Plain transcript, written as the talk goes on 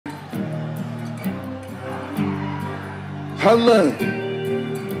Holla.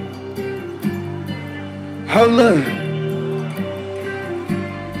 Holla.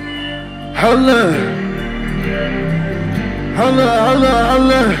 Holla. Holla, holla,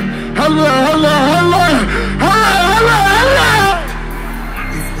 holla. Holla, holla, holla. Holla, holla, holla.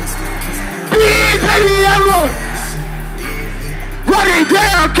 Big baby, holla. Running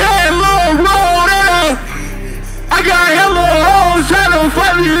down, Cali, road. I got hella hoes trying to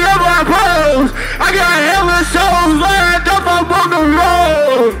fight me in my pose. I got hella souls lined up, I'm on the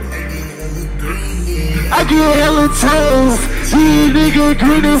road. I get hella toes. These niggas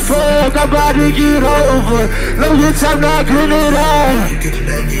green as fuck, I'm about to get over. No bitch, I'm not green at all.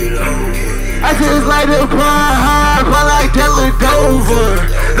 I just like to grind hard, but like Della Dover.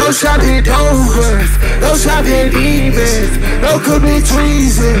 No shopping Dovers, no shopping demons, no commit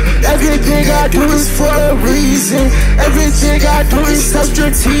treason. Everything I do is for a reason. Everything I do is so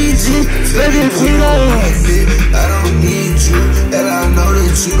strategic. Let it clean up. I don't need you, and I know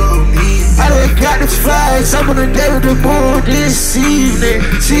that you don't need me. I done got the flags, I'm on the day with the moon this evening.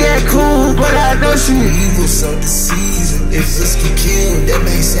 She ain't cool, but I know she evil, so the season. If this can kill, that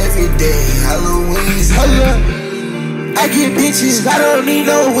makes every day Halloween's. I get bitches, I don't need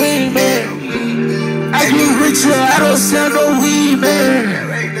no wingman. I get richer, I don't sell no weed,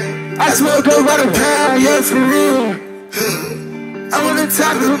 man. I smoke dope by the pound, yeah, for real. I'm on the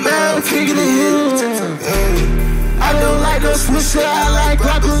top of the mountain, king of the hill. I don't like no swisher, I like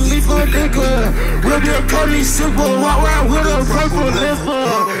broccoli for nigga. Real deal Cody simple, walk around with a purple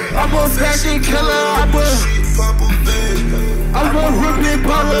lipper. I'm a fashion killer, I'm a ripping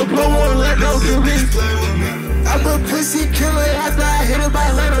baller, but won't let no bitch play with me. I'm a pussy killer after I hit her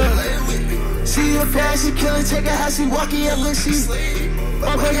by letter. She a fashion killer, check out how she walking and look, she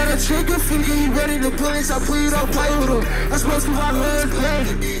my boy got a trigger finger, he ready to pull it, so please don't play with him. I'm supposed to my love play.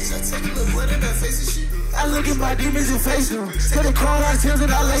 I look at my demons and face them. Tell the car I tell that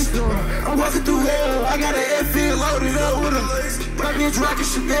I lace them. I'm walking through hell, I got an F-field loaded up with them. My bitch rockin'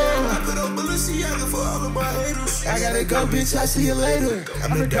 Chanel. I put on Balenciaga for all of my haters. I gotta go, bitch, I see you later.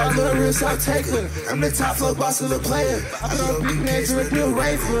 I'm the dollar wrist, I'll take her. I'm the top floor boss of the player. I put on big pants and a deal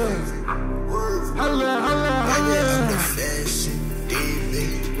right for her. Holla, holla, holla. I'm the fashion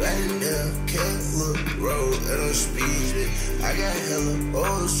demon right now. Can't look road and I'm speeding. I got hella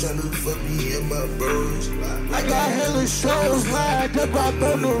hoes tryna fuck me and my bros. I got hella shows lined up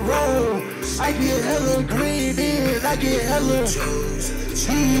on the road. I get hella green in, I get hella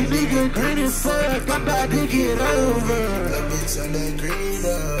These niggas green as fuck, I'm about to get over. That bitch on that green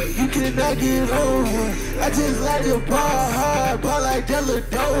up, you cannot get over. I just like to ball hard, ball like Della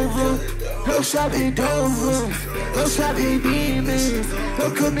Dover. No shopping Dover, no shopping demons, no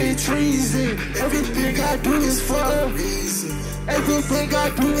commit treason. Everything I do is for a reason. Everything I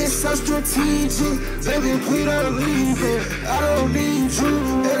do is so strategic. Baby, we don't leave it. I don't need you,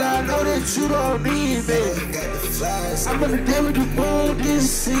 and I know that you don't need me. I'm on the day with the moon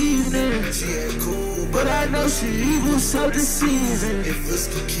this evening. she ain't cool, But I know she evil, so deceiving. if this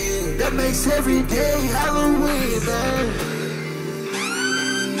can kill, That makes every day Halloween, man.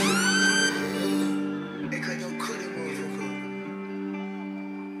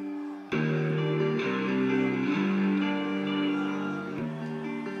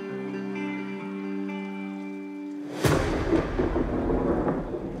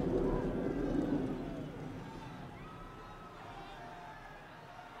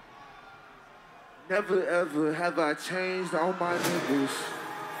 Never ever have I changed on my niggas.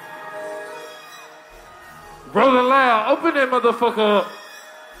 Rolling loud, open that motherfucker up.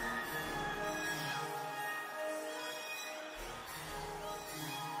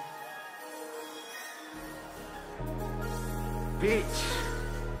 Bitch.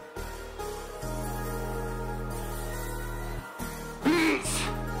 Bitch.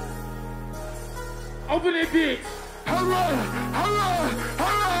 Open that bitch. Hello, hello,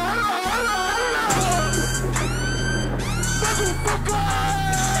 hello, hello, hello, hello. Motherfucker.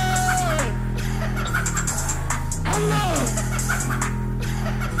 Hello.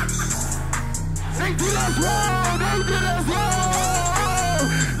 They did us wrong, they did us wrong.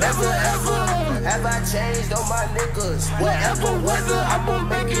 Never ever have I changed on my niggas. whatever weather, I'ma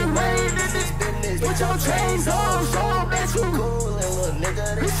make it rain in this business. Put your chains on, show 'em that you Cool and little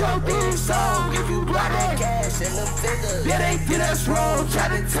nigga, It's your theme song, if you block that cash and them figures. yeah, they did us wrong, try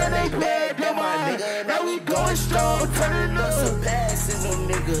to turn they bad, them on. Now we going strong, turning up. Some pass in them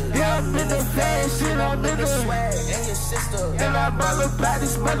niggas. Yeah, I'm in the fashion, I'm in the Swag and your sister. and I'm all about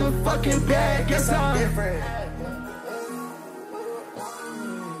this motherfucking bag. Guess I'm Different.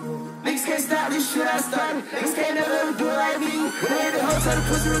 niggas can't stop this shit I started. Niggas can't never do it like me. When they in the hotel, the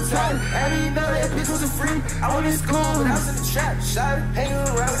pussy retarded. I didn't even know that bitch wasn't free. I went in school when I was in the trap. Shot it, hanging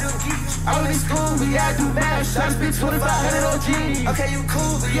around with them geeks. I went in school, but yeah, I do math. Shot spent 2,500 on jeans. Okay, you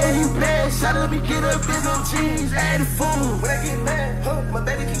cool, but yeah, you bad. Shot let me get up in them jeans. I ain't a fool. When I get mad, my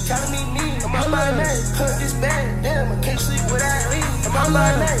baby keep calling me mean. I'm on my man, this bad. Damn, I can't sleep without lean. I'm on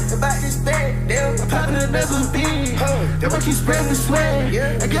my man, about this bad. Damn, I'm popping another bean. That one keep spreading the swag.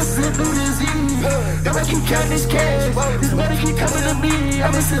 I guess it's a new disease. That one keep counting this cash. This money keep coming to me.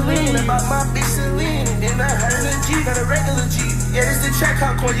 I'm missing lean. About my bitch Celine. Then I heard a G, not a regular G. Yeah, this the track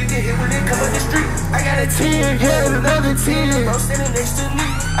hot core you get hit when it come on the street. I got a 10, yeah, another 10. Bro standing next to me.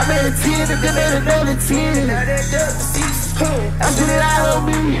 I made a 10 and then made another 10. Now that does cease. I'm spinning it out on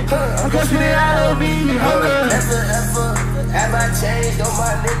me. I'm gonna spin it out on me. Never ever have I changed on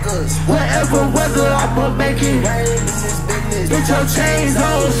my niggas. Whatever weather, I'ma make it rain in this business. Get your chains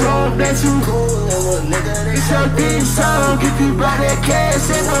on, show them that you cool, little nigga. It's your theme song, if you brought that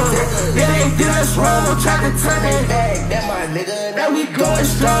cash in them. Yeah, they did us wrong, try to turn it back. That my nigga, now we going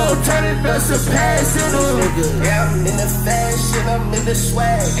strong, turning us a pass in them. Yeah, I'm in the fashion, I'm in the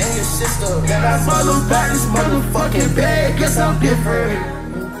swag, and your sister. And I'm all about this motherfucking bag, guess I'm different.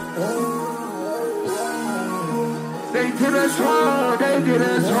 They did us wrong, they did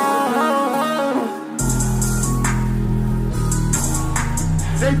us wrong.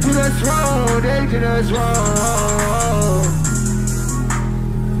 They did us wrong, they did us wrong.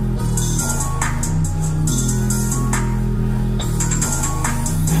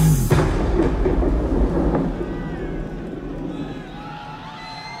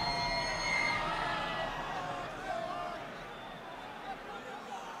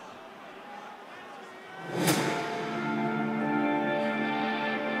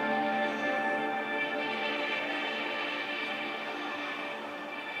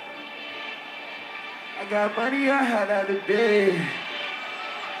 I got money I had out of bed.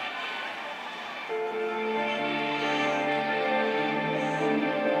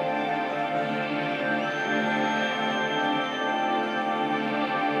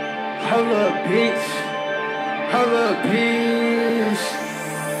 Hold up, bitch. Hold up, bitch.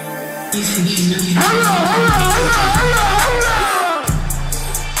 Hold up.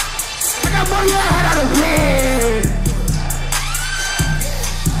 I got money I had out of bed.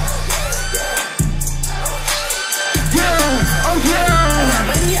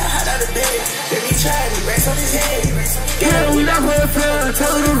 Yeah, we not gonna fail.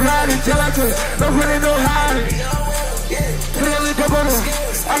 Tell her to ride it, tell her to no running, no hiding. Put a lip up on her.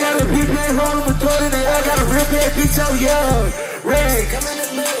 I got a big man rolling my throat in the air. I got a real bad bitch out, yeah. Red.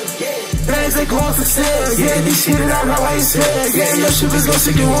 Bands they going for sale. Yeah, this shit it out how I said. Yeah, your shit is gon'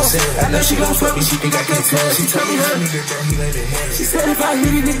 sick you on. I know she gon' fuck me, she think I can't tell. She told me her. She said if I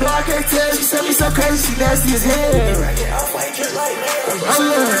hit it, then no, I can't tell. She said me so crazy, she nasty as hell.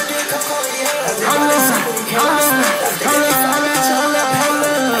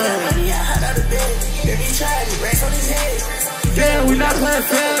 Yeah, we not playing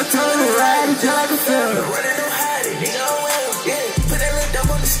fair. Tell her to ride it just like a fair. Running no hiding, nigga, oh well. Yeah, put that little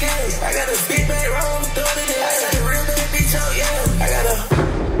dump on the scale. I got a big bag wrong, throw it in. I got a real bad bitch, oh yeah. I got a.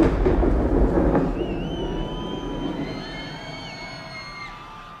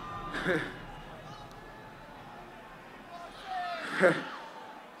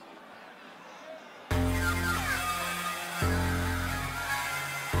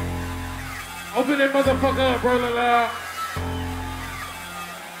 Open that motherfucker up, rolling loud.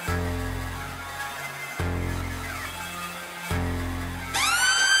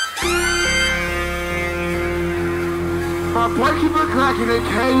 My boy keep a clock and they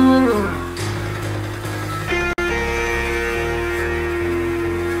came with him.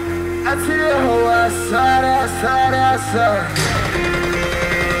 I tell you how outside.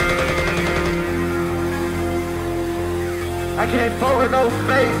 I can't fuck with no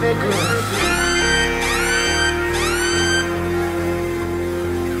fake niggas.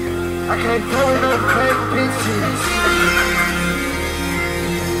 I can't fuck with no fake bitches.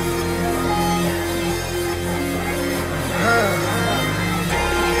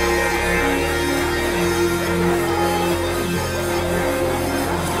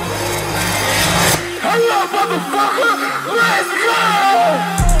 Hello, motherfucker! Let's go!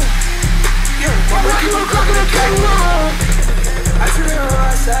 Yeah, I'm keep on cooking the cake. I should have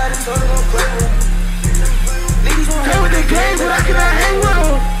outside and told them I'm playing. Niggas wanna play with the game, but I cannot hang with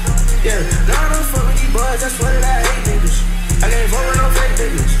them. Yeah, no, I don't fuck with these boys, I swear that I hate niggas. I can't fuck with no fake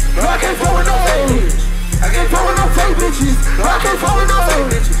niggas. No, I can't fuck with no fake niggas. I can't fuck with no fake bitches. No, I can't fuck with no fake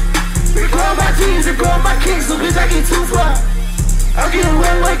bitches. They grow my jeans and grow my kicks, so bitch, I get too fly. I'm getting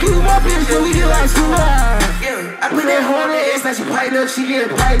wet, wake you my bitch, then we get like 2 hours. I put that hoe on that ass, now she piped up, she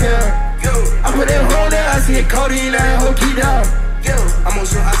getting piped up. I put that hoe on that, I see it codeine, I ain't hoe keyed up. I'm on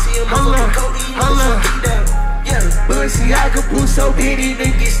some, I see him motherfucking codeine, I'm on some keyed up. But see, I could pull so big, these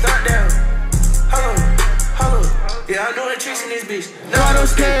niggas get stuck down. Hold on. Yeah, I'm doing tricks in this bitch. No, I don't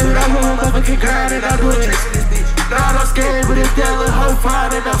scare, but I'm on motherfucking grind and I'm doing tricks in this bitch. No, I don't scare, but if that little hoe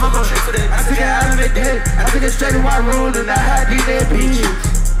fine enough, I'm gon' trick for that. I took it out of the day, I took it straight to my room and I had these that bitches.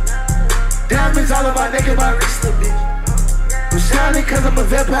 Diamonds all on my neck and my wrist, little bitch. I'm shining cause I'm a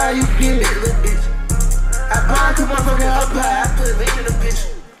vampire, you can get it, little bitch. I bind to motherfucking up high, I put lean in the bitch.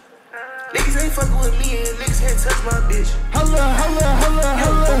 Niggas ain't fucking with me and niggas can't touch my bitch. Holla.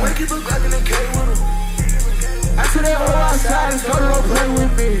 Wake up a Glock and they came with him. I took that hoe outside and told her don't play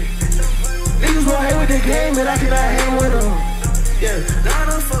with me. Niggas won't hate with the game, but I cannot hang with them. Now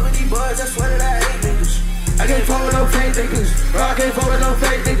I don't fuck with these boys, I swear that I hate niggas. I can't fuck with no fake niggas. No, I can't fuck with no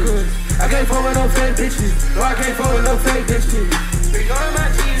fake niggas. I can't fuck with no fake bitches. No, I can't fuck with no fake bitches. We going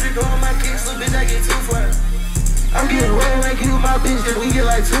my jeans, we going my kicks, little bitch, I get too far. I'm getting way, wake you my bitch, then we get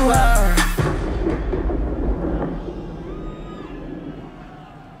like 2 hours.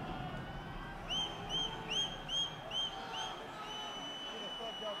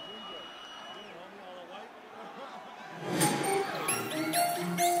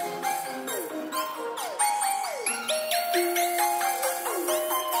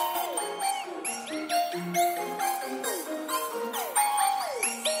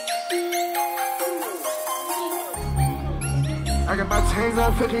 I got my chains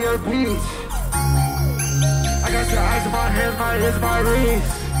on, fucking your beach. I got some ice in my hands, my ears, my wrist.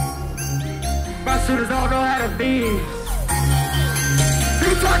 My shooters don't know how to be.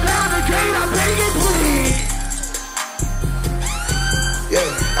 You talk down the gate, I beg you please.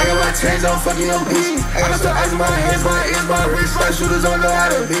 I got my chains on, fucking your bitch. I got some ice in my hands, my ears, my wrist. My shooters don't know how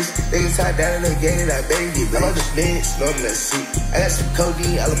to bitch. Niggas tied down in the gate and I beg you, bitch. I'm on the bed, snorting that seat. I got some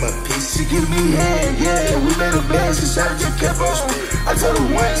codeine all in my piece. She give me head, we made a bed. She shot just kept on spit. I told her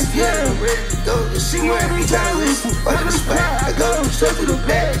once, I'm ready to go. And she wanted me trying to listen. Walk in the spot, I go straight to the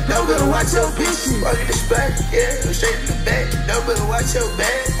back. Don't better watch your bitch. Walk in the spot, straight to the back. Don't better watch your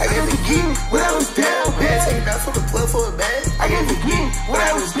back. I gave a geek when I was down bad. Taking out from the club for a bag. I gave a geek when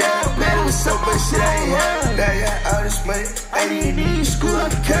I was down bad. It was so much shit I ain't had. Now I got all this money. I didn't need school, I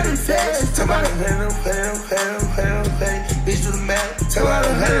can cut it fast. Talk about 100. Bitch do the math. Talk about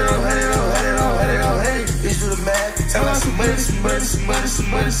 100. Bitch do the math. Talk about some money. I'm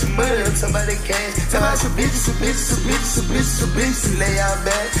talking about that cash. Talk about some bitches. Lay out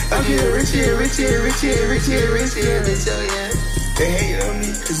back. I'm getting rich, bitch, oh yeah. They hate on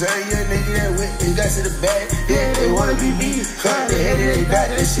me, cause I'm a young nigga that went and got to the bag. Yeah, they wanna be me. They hated they back,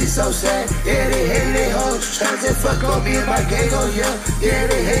 that shit so sad. Yeah, they hated they hoes, tryna just fuck on me and my gang on young. Yeah,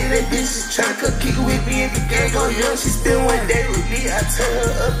 they hated they bitches, tryna come kick it with me and the gang on young. She spent 1 day with me, I turn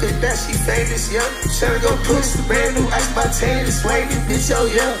her up and now she famous, young. Tryna go push the brand new ice by 10 and swing this bitch, oh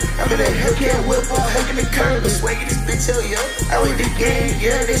young. I'm in that Hellcat whip, I'm hugging the curb and swinging this bitch, oh young. I with the gang,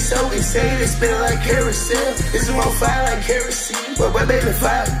 yeah, they so insane, they spin like carousel. This is on fire like kerosene. But my baby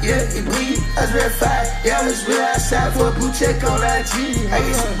fire, yeah, it bleed. I was real fire, yeah, I was real outside for a blue check on IG. I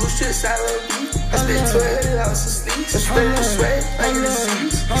get some blue strips out of me. I spent $12 on some sneaks. I spent the sweat, I get the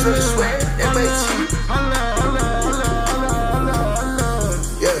seats. You know the sweat, that might cheap.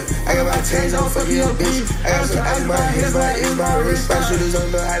 I got my chains on, fucking your bitch. I got some ice in my hands, my ears, my wrist. My shooters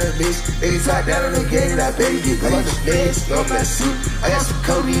don't know how to bitch. Niggas tied down in the gate and I bet you get I'm on the bed, snorting that suit. I got some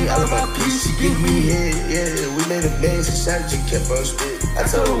codeine all in my piece. She give me head, we made a bed. She shot just kept on spit. I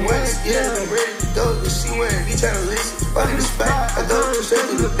told her once, I'm ready to go. And she wanted me trying to listen. Walk in the spot, I go straight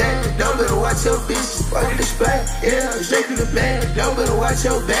to the back. Don't better watch your bitches. Walk in the spot, straight to the back. Don't better watch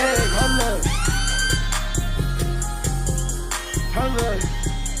your bag.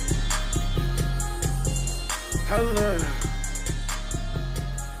 Hold up.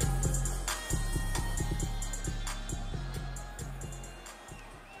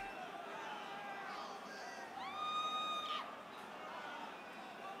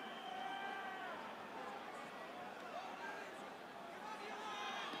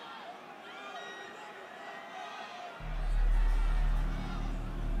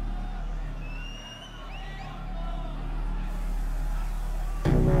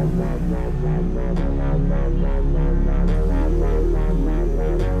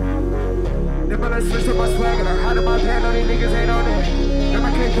 Then I switch up my swag and I hide in my pants, all these niggas ain't on that. Then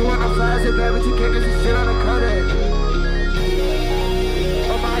I can't do on the flies, it bad, but you can't get this shit on the Kodak.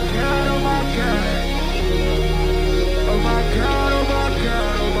 Oh my god, oh my god. Oh my god, oh my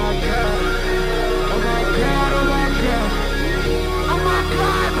god, oh my god. Oh my god, oh my god.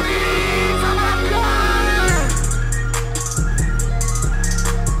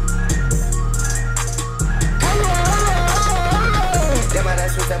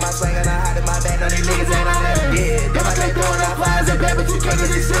 a bad, but you can't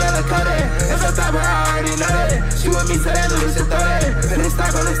get this shit on the cut it. If I thought, but I already know that. She with me, so that little shit throw that. Then it's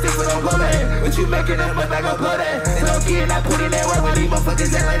stuck on the stick, but don't blow that. What you making that much, I gon' blow that. Low key and I put in that work, but these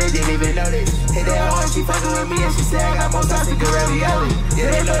motherfuckers act like they didn't even know this. Hit that hoe and she fucking with me and she said I got more sauce than good ravioli.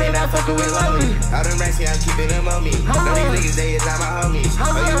 Yeah, they know they not fucking with lonely. All them racks, I'm keeping them on me. Know these niggas, they is not my homies.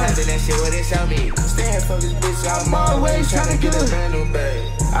 Oh, you having that shit, what it show me? Stand for this bitch, I'm always tryna get a brand new bag.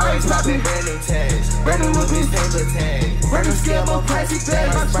 Always poppin' brand new tags. Brand new whip, paper tag. Brand new scale, more plastic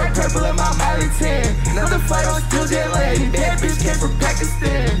bag. My sprite purple and my Miley 10. Another fight, I'm still jet lagged. That bitch came from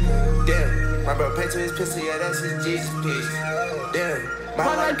Pakistan. Damn, my bro paid to his pistol, yeah, that's his Jesus piece. Damn,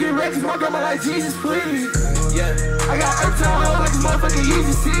 my life get wrecked, my grandma like Jesus, please. Yeah, I got earth time all like this motherfucking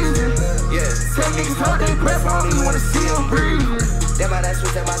easy season. Yeah, tell niggas hold their breath, I don't even wanna see them breathe. Damn, I done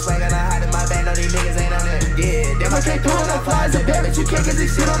switched up my swag and I hide in my bag, no these niggas ain't on that. Yeah, damn, I can't do it, I fly as a bad bitch, you can't get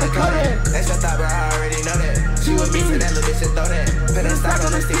this shit on the cover. That's your thought, bro, I already know that. She with me, so that little bitch should throw that. Put a stock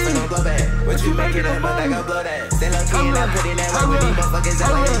on the stick, but don't blow back. What you making that month, I gon' blow that. Stay low key and I put in that work with these motherfuckers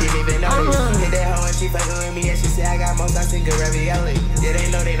out like they didn't even know this. Hit that hoe and she fucking with me and she said I got more sauce than good ravioli. Yeah, they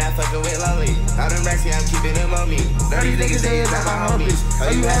know they not fucking with lonely. All them racks, yeah, I'm keeping them on me. Know these niggas, they is not my homies.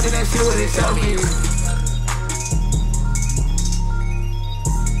 Oh, you having that shit, what it show me?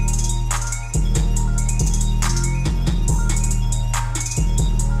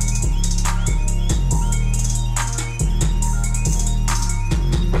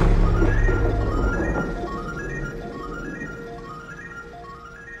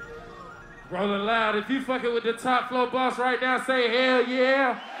 Rolling loud. If you fucking with the top floor boss right now, say hell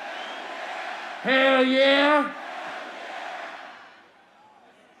yeah. Hell yeah.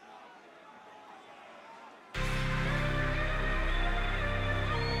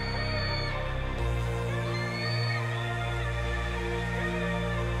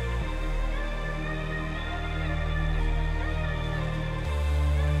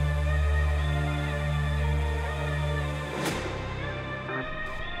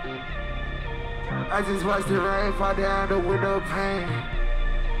 I just watched the rain fall down the window pane.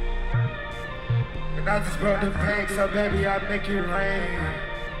 And I just brought the pain, so baby, I make it rain.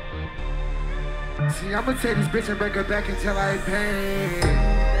 See, I'ma take this bitch and break her back until I pain.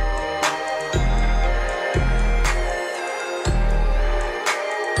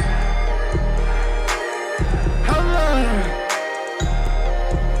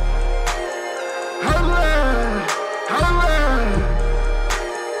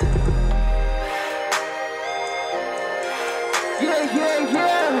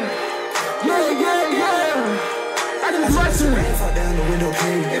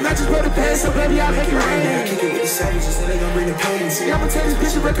 And I just brought the pain, so baby, I make it rain. Kick it with the savages, so they gon' bring the pain. See, I'ma take this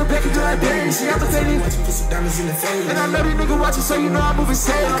bitch and break her back until I bang. See, I'ma take these put some diamonds in the face. And I know these niggas watching, so you know I'm moving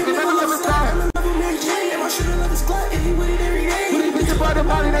safe. I can never love a time. I love Mary Jane, and my shooter love his Glock, and he with it every day. When he bitch about the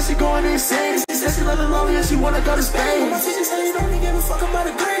body, that she going insane. She said she love the lonely, and she wanna go to Spain. My teacher said you don't give a fuck about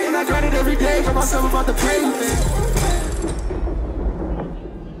the grade. And I grind it every day, for myself about the pavement.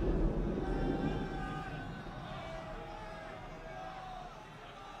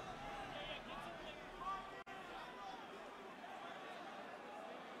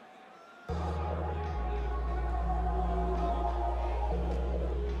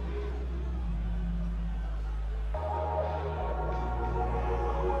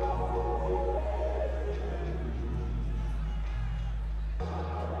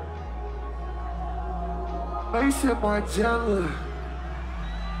 Mason Margiela.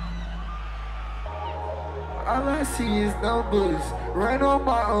 All I see is numbers. Right on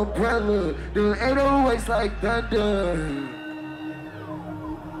my umbrella. The 808s like thunder.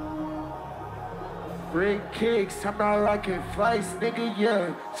 Ring kicks, I'm not rocking flights, nigga,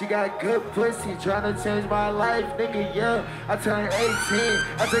 yeah. She got good pussy, tryna change my life, nigga, yeah. I turned 18,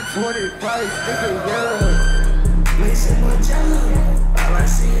 I took 20 flights, nigga, yeah. Mason Margiela. All I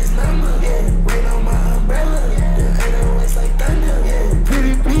see is numbers, yeah. Rain on my umbrella, yeah. The 808s like thunder, yeah.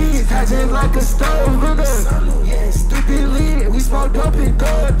 Pretty beans, I just like a stove, nigga. Yeah, stupid lead, we smoke dope and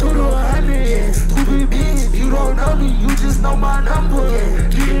go through the 100. Yeah, stupid beans, you don't know me, you just know my number. Yeah,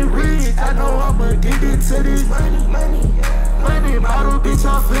 getting rich, I know I'm addicted to this money. Money, model bitch,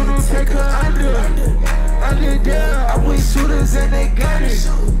 I'm finna take her under there, I'm with shooters and they got it.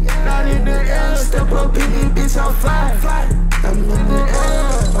 Not in the air, step up in it, bitch, I'm fly. I'm in the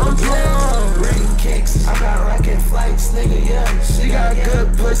air, I'm down. Ring kicks, I'm not rocking flights, nigga, yeah. She got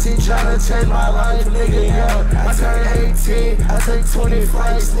good pussy, tryna change my life, nigga, yeah. I turned 18, I took 20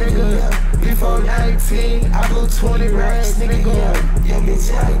 flights, nigga, yeah. Before 19, I blew 20 racks, nigga, yeah. Your bitch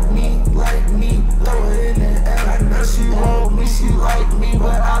like me, throw it in the air. I know she want me, she like me,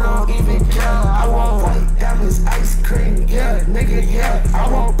 but I don't even care. I want white diamonds. diamonds, ice cream, yeah, nigga, yeah.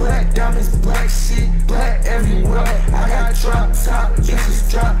 I want black diamonds, black shit, black everywhere. I got drop top,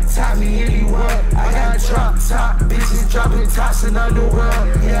 bitches drop top me anywhere. I got drop top, bitches dropping tops in underwear.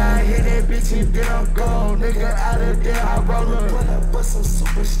 Yeah, I hit that bitch and then I'm gone, nigga, out of there. I roll up, pull up, but I'm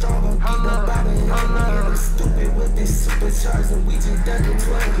super strong. I'm getting up out of here. I'm stupid with this supercharged, and we just done the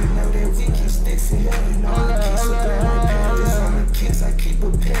 12. You know that we keep sticks in here. You know I keep some bad designer kicks, I keep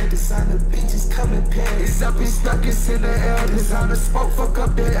a pair. Designer bitches coming pairs. It's up and stuck, it's in the air. Designer smoke, fuck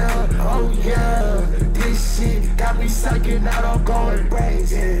up the air. Oh yeah, this shit got me psyching out, I'm going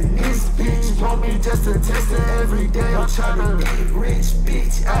crazy. This bitch want me just to test her every day. I'm tryna get rich,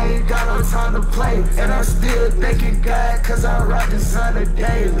 bitch. I ain't got no time to play. And I'm still thanking God, cause I rock designer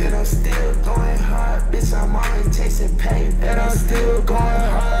daily. And I'm still going hard, bitch, I'm always chasing pain. And I'm still going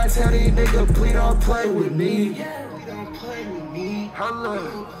hard, tell these niggas please don't play with me. Yeah, we don't play with me.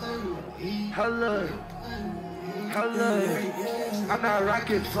 Hello, hello, hello. I'm not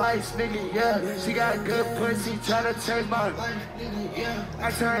rocking flights, nigga, yeah. She got good pussy, tryna change my life, nigga, yeah.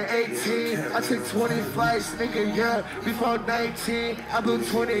 I turned 18, I took 20 flights, nigga, yeah. Before 19, I blew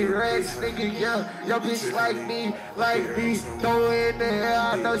 20 racks, nigga, yeah. Yo bitch like me, throw it in the air.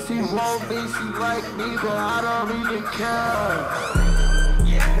 I know she want me, she like me, but I don't even care.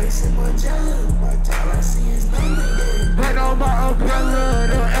 Yeah, facing my job, I see his number. Been on my umbrella,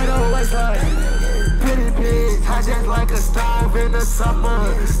 the NOS like pretty bitch, I just like a stove in the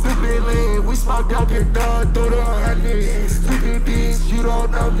summer. Stupid lit, we smoked up and done through the hundreds. Stupid bitch, you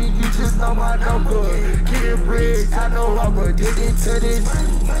don't know me, you just know my number. Getting rich, I know I'm addicted to this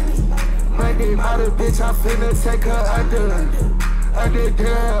money, model bitch, I finna take her under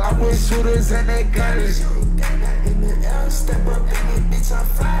there. I'm with shooters and they gunners. In the air, step up in it, bitch, I'm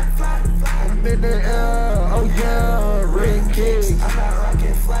fly. I'm in the air, oh yeah, red kicks. I'm not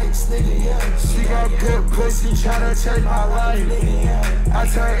rocking flights, nigga, yeah. She got good pussy, tryna change my life, nigga, yeah. I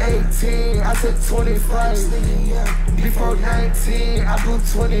turned 18, I took 20 flights, nigga, yeah. Before 19, I blew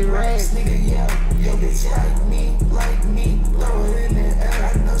 20 racks, nigga, yeah. Yo, bitch like me, throw it in the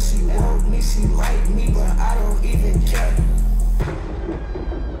air. I know she want me, she like me, but I don't even care.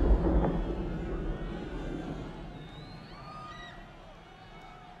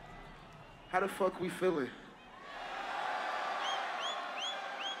 How the fuck we feeling?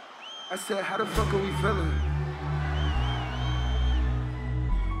 I said, how the fuck are we feeling?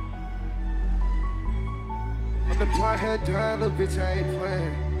 On the blind head down, little bitch, I ain't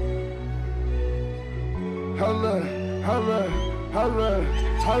playing. Holla, holla, holla,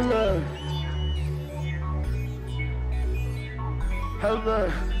 holla. Holla,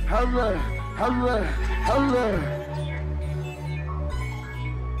 holla, holla, holla.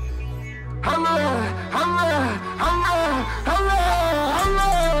 Hello, hello, hello, hello,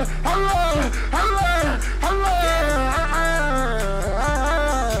 hello, hello, hello,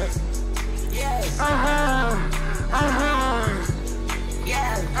 yes.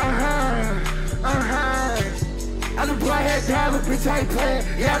 I'm the blind head down, but bitch, I ain't playing.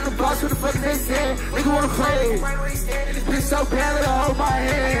 Yeah, I'm the boss, what the fuck they saying? Nigga wanna play. This bitch so bad that I hold my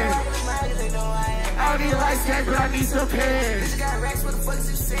hand. I don't need a light skin, but I need some pants. Bitch got racks, what the fuck is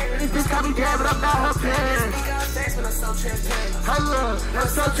you saying? This bitch got me down, but I'm not her pants. Nigga, I'm thanks, but I'm so transparent. Hello, I'm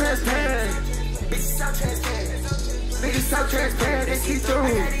so transparent. Bitch, so transparent. Niggas so transparent, they see through.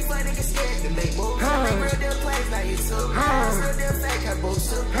 I got these white niggas scared to make moves. I make real deal plays, now you too. Real deal fake, I boo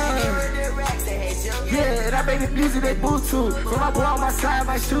too. Real deal racks, they hate you. Yeah, and I make the music they boo too. When my boy on my side, I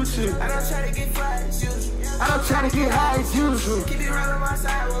might shoot you. I don't try to get fly as usual. I don't try to get high as usual. Keep it right on my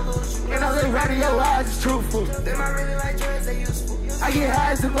side, we'll lose you. And I let right in your eyes, it's truthful. Them I really like drugs, they useful. I get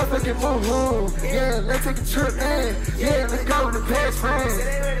high as a motherfucking moo-hoo. Yeah, let's take a trip, man. Yeah, let's go with the best friends. Say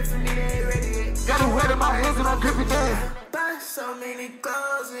they ready for me, they ain't ready yet. Got a wet in my hands and I'm gripping down. Buy so many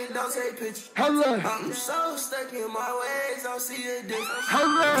clothes and don't take pictures. Hello. I'm so stuck in my ways, don't see a difference.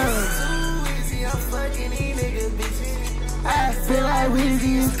 Hello. Too easy, I'm fucking these nigga bitches. I feel like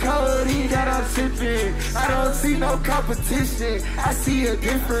Weezy is Cody that I'm sipping. I don't see no competition, I see a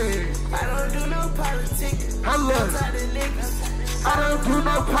difference. I don't do no politics, I don't do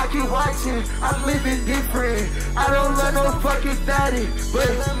no pocket watching, I'm living different. I don't love no fucking daddy, but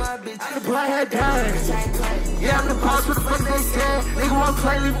I'm the blind head down. Yeah, I'm the boss, what the fuck they said. Nigga wanna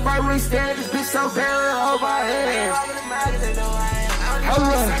play, leave my way stand. This bitch so bad, hold my hand.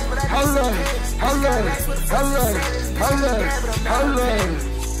 Hello, hello, hello, hello, hello, hello.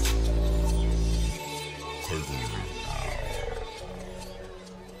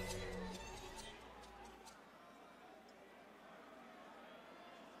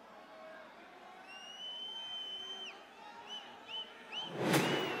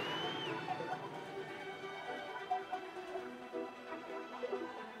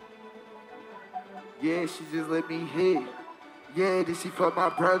 Yeah, she just let me hit. Yeah, then she fuck my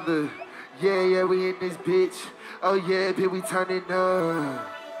brother. Yeah, we in this bitch. Oh yeah, bitch, we turning up.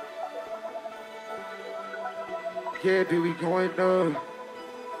 Yeah, bitch, we going up.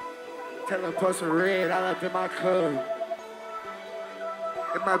 Tell her pour some red all up in my cup.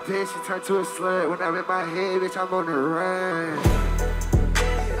 In my bed, she turned to a slut. When I'm in my head, bitch, I'm on the run.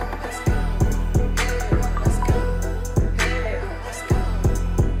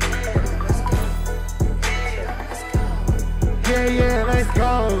 Yeah, let's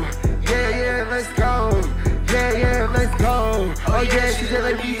go. Yeah, let's go. Yeah, let's go. Oh yeah, she just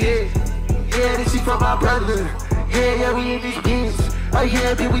let me hit. Yeah, then she from my brother. Yeah, we in this bitch. Oh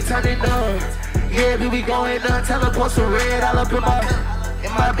yeah, bitch, we turning up. Yeah, bitch, we going up. Tell her pour some red all up in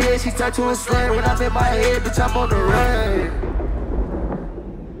my bed. She turned to a slut. When I'm in my head, bitch, I'm on the run.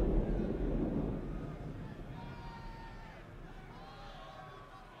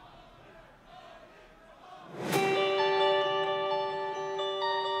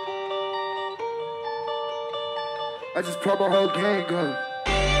 I just brought my whole gang up.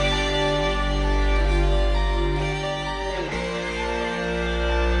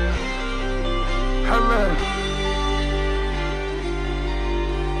 Hello.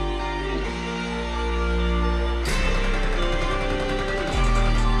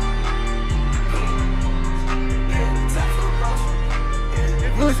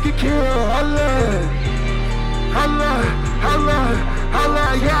 Let's get killed. Holla.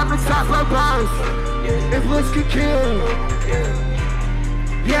 Yeah, I'm the top floor boss. If looks get killed.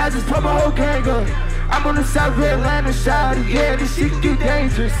 Yeah, I just put my whole gang up. I'm on the south of Atlanta, shawty. Yeah, this shit can get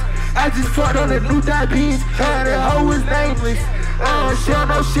dangerous. I just fucked on that new diabetes. That hoe was nameless. She don't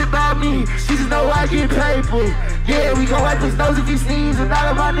know shit about me. She just know I get paper. Yeah, we gon' wipe his nose if he sneeze. And all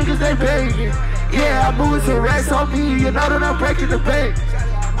of my niggas, they begging. Yeah, I'm moving some racks on me. You know that I'm breaking the bank.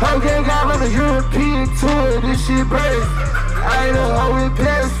 Whole gang out on the European tour. This shit breaks. I ain't a hoe in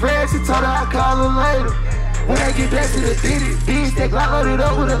Paris, France. She told her I'll call her later. When I get back to the bitty, bitch, they Glock loaded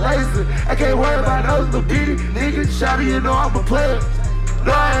up with a laser. I can't worry about those little bitty niggas. Shawty, you know I'm a player.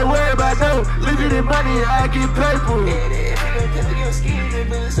 No, I ain't worried about no limited money. I get paper.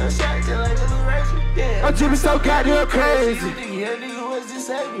 I'm tripping so goddamn crazy.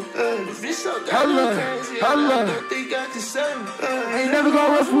 Hold up. Ain't never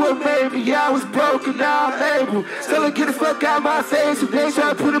gonna run for what made me. Yeah, I was broken, now I'm able. Tell her get the fuck out of my face. If they ain't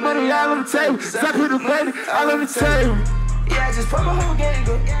tryna put the money all on the table, stop putting the money all on the table. Yeah, I just put my whole gang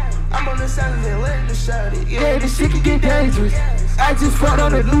up. I'm on the side of Atlanta, shawty. Yeah, this shit can get dangerous. I just fought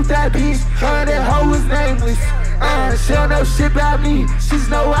on the new diabetes. That hoe was nameless. She don't know shit about me. She just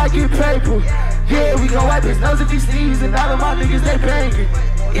know I get paper. Yeah, we gon' wipe his nose if he sneezes. And all of my niggas, they banging.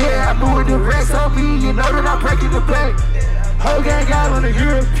 Yeah, I'm moving the racks on me. You know that I'm breaking the bank. Whole gang out on a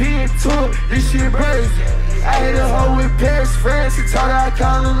European tour. This shit crazy. I hit a hoe in Paris, France. And told her I'd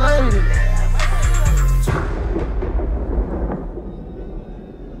call her later.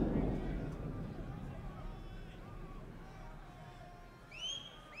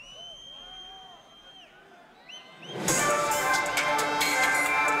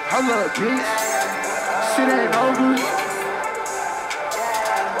 Hold up, bitch. Shit ain't over.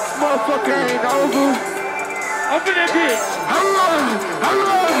 Motherfucker ain't over. Open that bitch. Hold up.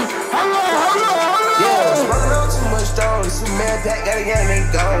 Yeah, smoking on too much strong. This man pack got a gang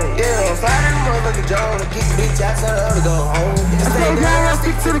ain't gone. Yeah, flying in the motherfucking drone. Kick the bitch out, tell her to go home. I stay down, I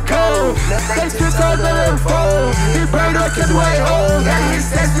stick to the code. They twist on the phone. Hit bird up, kept way home. Gotta hit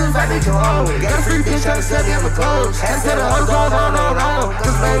sessions, I need to home. Got a free bitch trying to sell me up a clothes. Had to tell the hoe going on.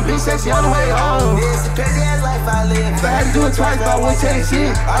 Cause baby bitch said she on the way home. Yeah, it's a crazy ass life I live. If I had to do it twice, but I wouldn't change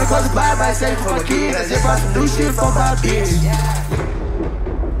shit. All the clothes to buy by saving for my kids. I just bought some new shit for my bitch.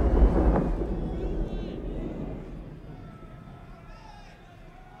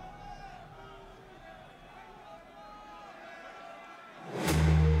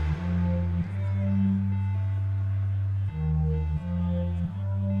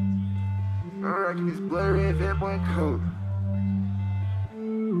 I'm rocking this blood red Van Boy coat.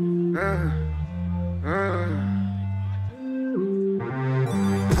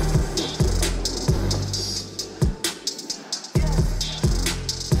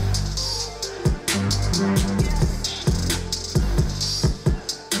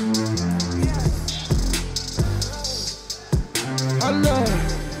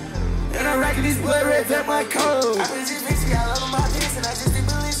 And I'm rocking these blood red Van Boy coat. I been just mixing all over my pants and I just did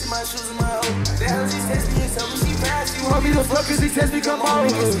release my shoes and my hoe. The hell she text me and told me she passed. She Want me to fuck cause he test me come over.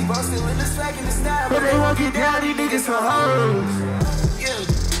 we both still in the slack in the style. But they won't get down, these niggas some hoes. Yeah.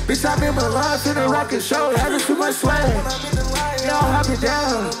 Bitch, I'm in my life in a rocket show. Having too much swag. I'm in the line. Y'all hop it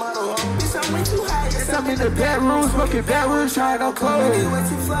down. Bitch, I'm way too high. I'm in the bedroom, smoking backwoods, trying on clothes. You way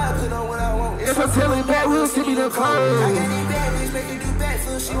too fly, put on what I want. If I'm telling backwoods, give me the clothes. I got these bad bitch, make her do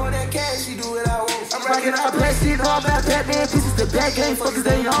backflips. She want that cash, she do what I want. I'm rocking out black shit, all about Batman pieces, the back game, fuckers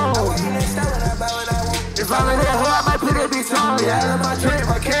they on. I walk in that store and I buy what I want. If I'm in that hole, I might put that bitch on. Yeah, I love my drink,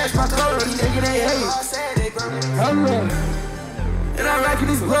 my cash, my clothes, these niggas they hate. All sad, they burn. Hello. And I'm rocking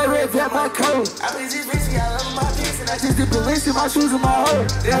this blood red, that my coat. I been just bitchy, I love my piece and I I just did balance in my shoes and my hoe.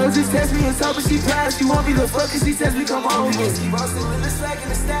 That hoe just text me and told me she passed. She want me to fuck and she says we come over. She roasted with the swag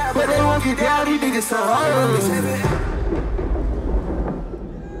and the style. But they won't get down, these niggas so hard.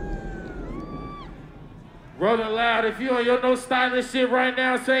 Rolling loud, if you on your no styling shit right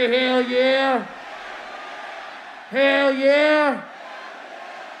now, say hell yeah. Hell yeah.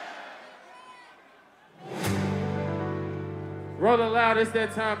 Rolling loud, it's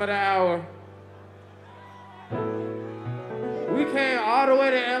that time of the hour. We came all the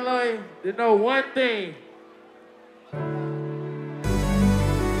way to LA to know one thing.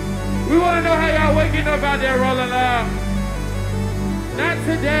 We want to know how y'all waking up out there rolling loud. Not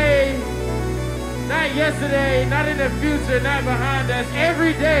today, not yesterday, not in the future, not behind us,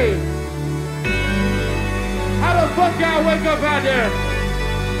 every day. How the fuck y'all wake up out there?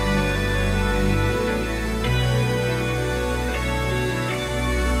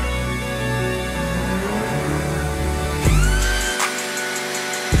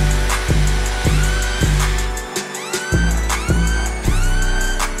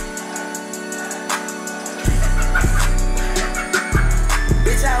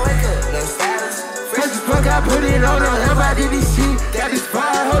 I put it on her, everybody this shit. Got this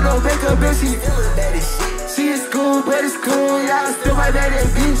fire, hold on, make her bitch. She feelin' bad as shit. She is cool, but it's cool. Yeah, I still my daddy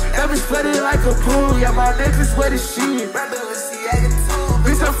bitch. Ever flooded like a pool. Yeah, my necklace wet as shit.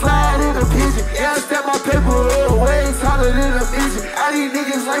 Bitch, I'm flying in a pigeon. Yeah, I step my paper way taller than a midget. All these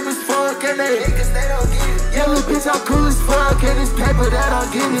niggas lame as fuck and they niggas, they don't get it. Yeah, little bitch, I'm cool as fuck and this paper that I'm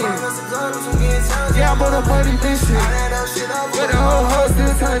getting. Yeah, I'm on a money mission. But the whole hoe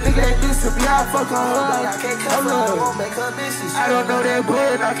still tell a nigga they miss him. Yeah, I fuck on her like I can't come up. I don't know that boy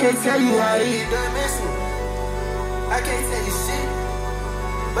and I can't tell you how he done missing. I can't tell you shit.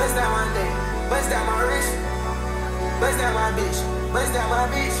 Bust down my neck, bust down my wrist, bust down my bitch, bust down my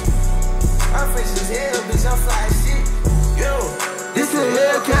bitch. I'm fresh as hell, bitch, I'm fly as shit. Yo, this a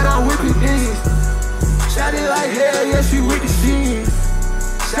Hellcat, I'm whipping niggas. Shot it like hell, yeah, she with the shit.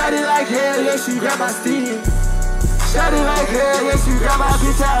 Shot it like hell, yeah, she grab my steam. Shot it like hell, yeah, she grab my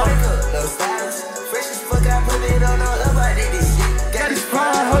bitch out. Wake up, no stylist. Fresh as fuck, I put it on up, I did this shit. Got this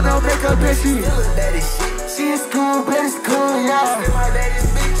pride, hold on, make her bitch. She feelin' bad as shit. She is cool, but it's cool, yeah. Still my daddy's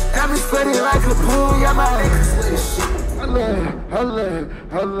bitch. I'm just flooded like a pool, yeah, my niggas with this shit.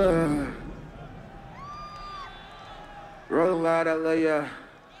 Holla. Roll loud, I love ya.